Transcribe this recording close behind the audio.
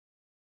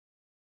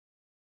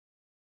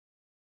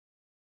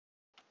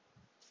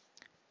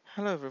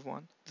Hello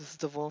everyone, this is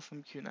Deval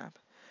from QNAP.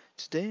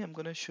 Today I'm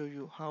going to show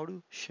you how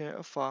to share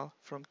a file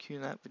from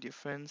QNAP with your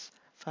friends,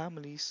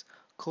 families,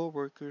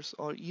 co-workers,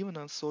 or even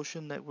on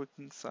social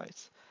networking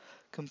sites.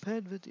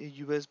 Compared with a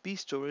USB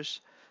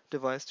storage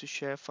device to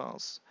share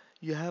files,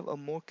 you have a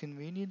more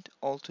convenient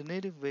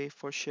alternative way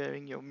for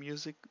sharing your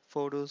music,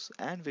 photos,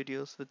 and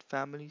videos with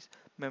families,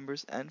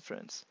 members, and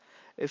friends.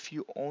 If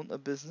you own a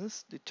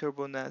business, the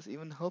TurboNAS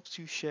even helps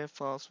you share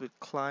files with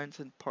clients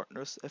and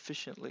partners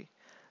efficiently,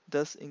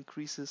 thus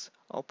increases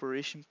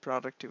operation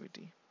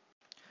productivity.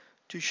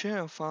 To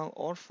share a file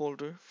or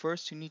folder,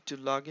 first you need to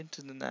log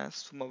into the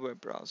NAS from a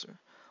web browser.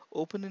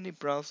 Open any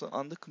browser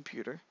on the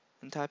computer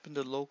and type in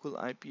the local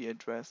IP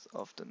address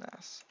of the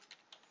NAS.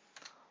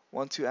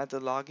 Once you're at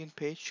the login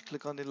page,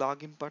 click on the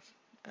login button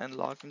and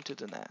log into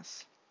the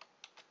NAS.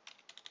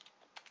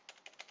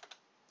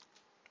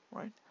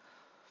 Right?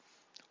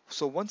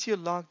 So once you're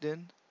logged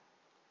in,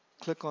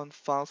 click on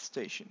File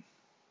Station.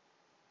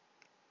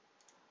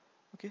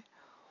 Okay?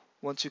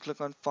 Once you click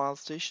on File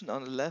Station,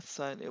 on the left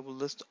side, it will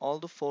list all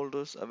the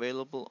folders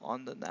available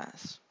on the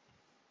NAS.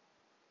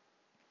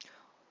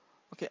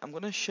 Okay, I'm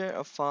going to share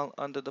a file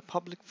under the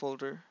public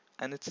folder,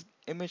 and it's an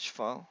image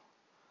file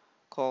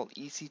called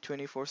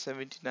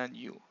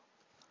EC2479U.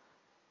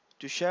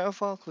 To share a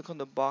file, click on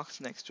the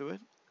box next to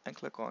it and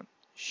click on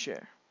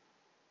Share.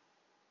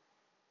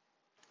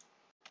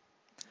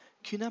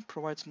 QNAP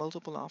provides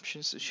multiple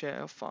options to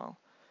share a file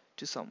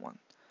to someone.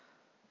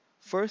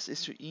 First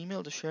is to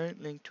email the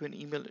sharing link to an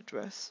email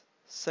address.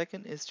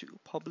 Second is to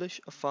publish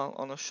a file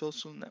on a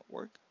social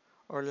network.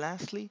 Or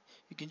lastly,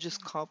 you can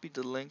just copy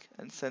the link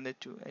and send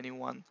it to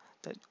anyone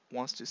that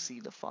wants to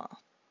see the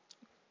file.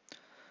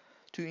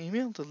 To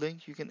email the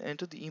link, you can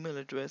enter the email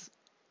address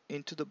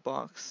into the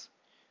box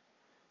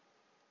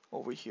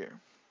over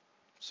here.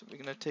 So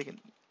we're going to take an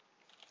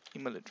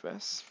email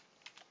address.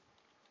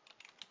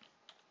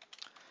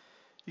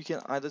 You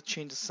can either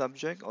change the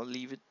subject or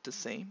leave it the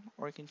same,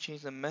 or you can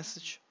change the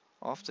message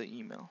of the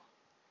email.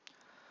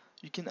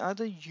 You can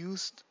either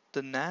use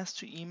the NAS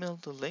to email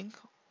the link,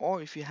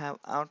 or if you have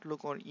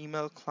Outlook or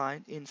email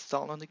client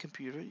installed on the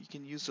computer, you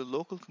can use the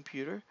local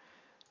computer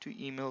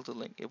to email the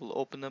link. It will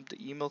open up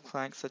the email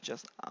client such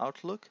as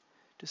Outlook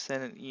to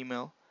send an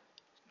email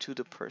to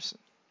the person.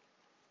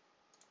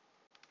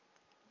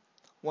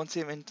 Once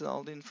you have entered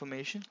all the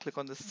information, click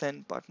on the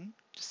Send button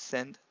to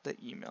send the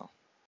email.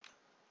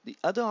 The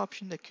other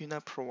option that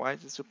QNAP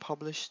provides is to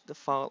publish the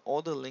file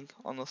or the link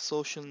on a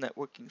social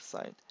networking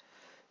site.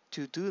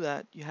 To do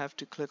that, you have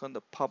to click on the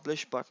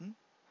Publish button,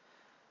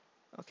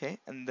 okay,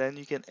 and then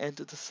you can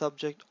enter the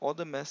subject or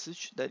the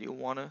message that you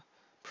want to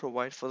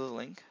provide for the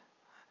link,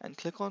 and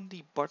click on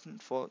the button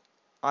for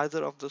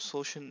either of the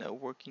social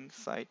networking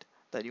site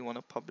that you want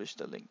to publish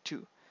the link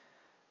to.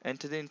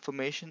 Enter the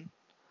information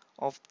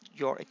of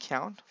your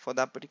account for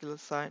that particular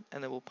site,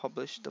 and it will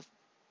publish the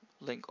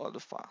link or the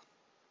file.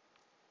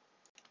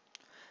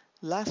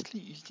 Lastly,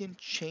 you can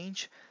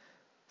change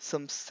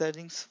some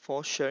settings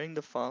for sharing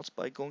the files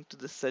by going to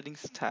the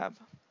Settings tab,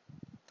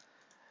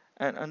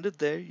 and under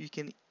there you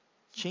can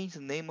change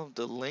the name of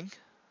the link.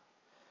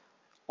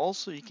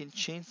 Also, you can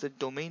change the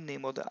domain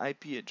name or the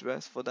IP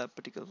address for that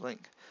particular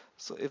link.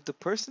 So if the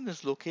person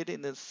is located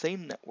in the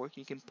same network,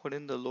 you can put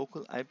in the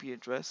local IP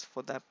address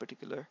for that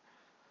particular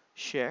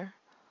share.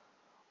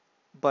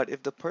 But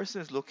if the person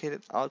is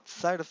located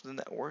outside of the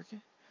network,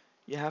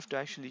 you have to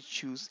actually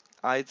choose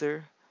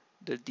either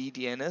the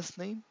DDNS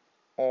name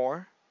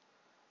or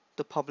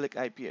the public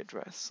IP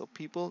address. So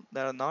people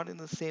that are not in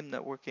the same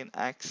network can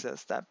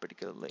access that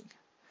particular link.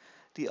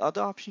 The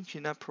other option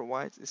QNAP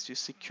provides is to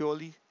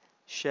securely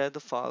share the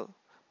file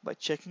by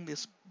checking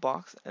this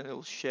box, and it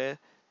will share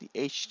the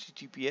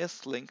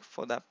HTTPS link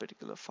for that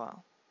particular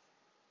file.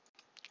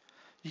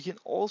 You can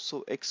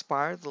also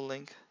expire the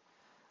link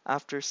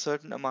after a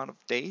certain amount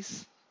of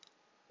days,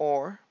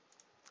 or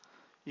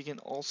you can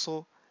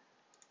also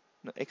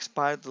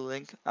expire the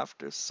link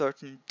after a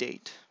certain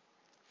date.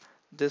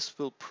 This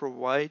will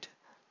provide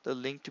the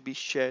link to be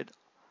shared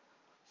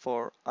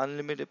for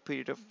unlimited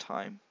period of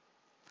time,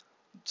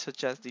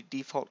 such as the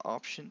default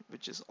option,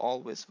 which is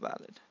always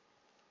valid.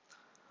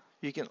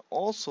 You can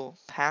also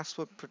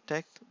password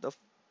protect the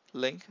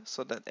link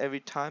so that every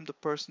time the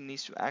person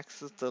needs to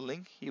access the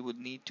link, he would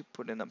need to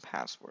put in a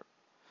password.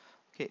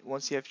 Okay,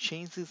 once you have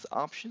changed these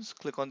options,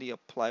 click on the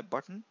Apply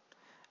button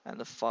and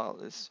the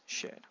file is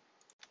shared.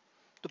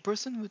 The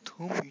person with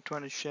whom you're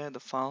trying to share the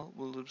file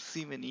will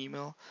receive an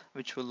email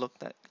which will look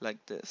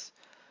like this.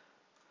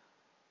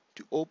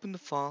 To open the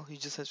file, he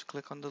just has to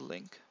click on the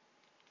link.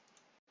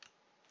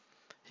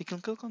 He can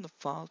click on the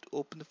file to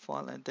open the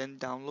file and then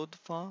download the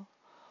file,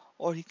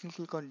 or he can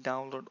click on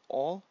download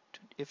all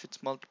if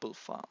it's multiple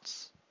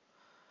files.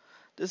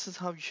 This is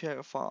how you share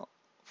a file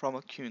from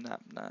a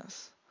QNAP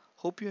NAS.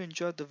 Hope you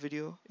enjoyed the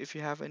video. If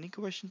you have any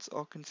questions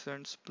or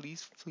concerns,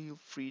 please feel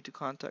free to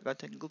contact our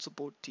technical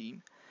support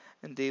team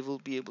and they will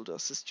be able to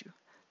assist you.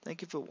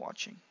 Thank you for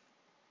watching.